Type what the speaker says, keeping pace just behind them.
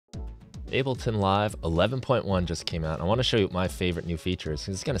Ableton Live 11.1 just came out. I want to show you my favorite new features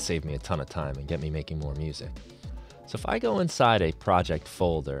because it's going to save me a ton of time and get me making more music. So if I go inside a project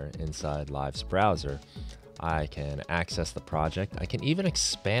folder inside Live's browser, I can access the project. I can even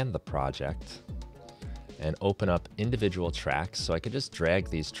expand the project and open up individual tracks. So I could just drag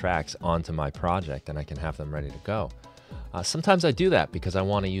these tracks onto my project and I can have them ready to go. Sometimes I do that because I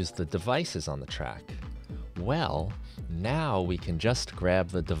want to use the devices on the track. Well, now we can just grab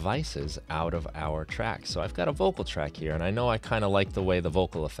the devices out of our track. So I've got a vocal track here, and I know I kind of like the way the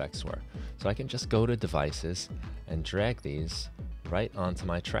vocal effects were. So I can just go to devices and drag these right onto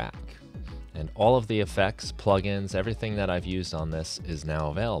my track. And all of the effects, plugins, everything that I've used on this is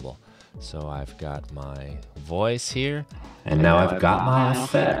now available. So I've got my voice here, and now I've got my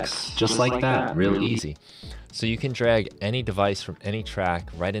effects, just like that, real easy. So you can drag any device from any track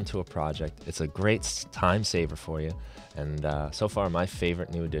right into a project. It's a great time saver for you, and so far my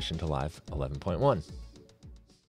favorite new addition to Live 11.1.